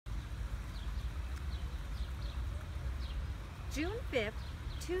June 5th,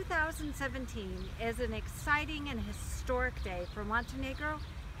 2017 is an exciting and historic day for Montenegro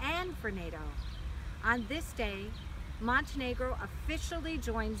and for NATO. On this day, Montenegro officially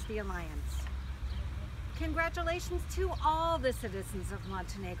joins the alliance. Congratulations to all the citizens of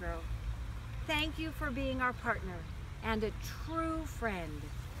Montenegro. Thank you for being our partner and a true friend.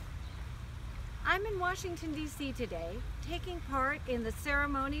 I'm in Washington, D.C. today, taking part in the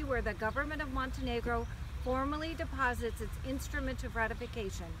ceremony where the government of Montenegro formally deposits its instrument of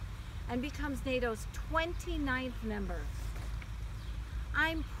ratification and becomes NATO's 29th member.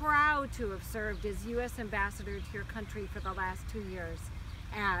 I'm proud to have served as U.S. Ambassador to your country for the last 2 years,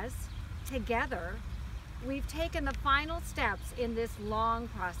 as, together, we've taken the final steps in this long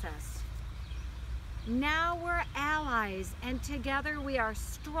process. Now we're allies, and together we are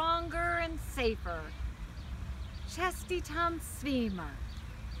stronger and safer. Čestitam svima.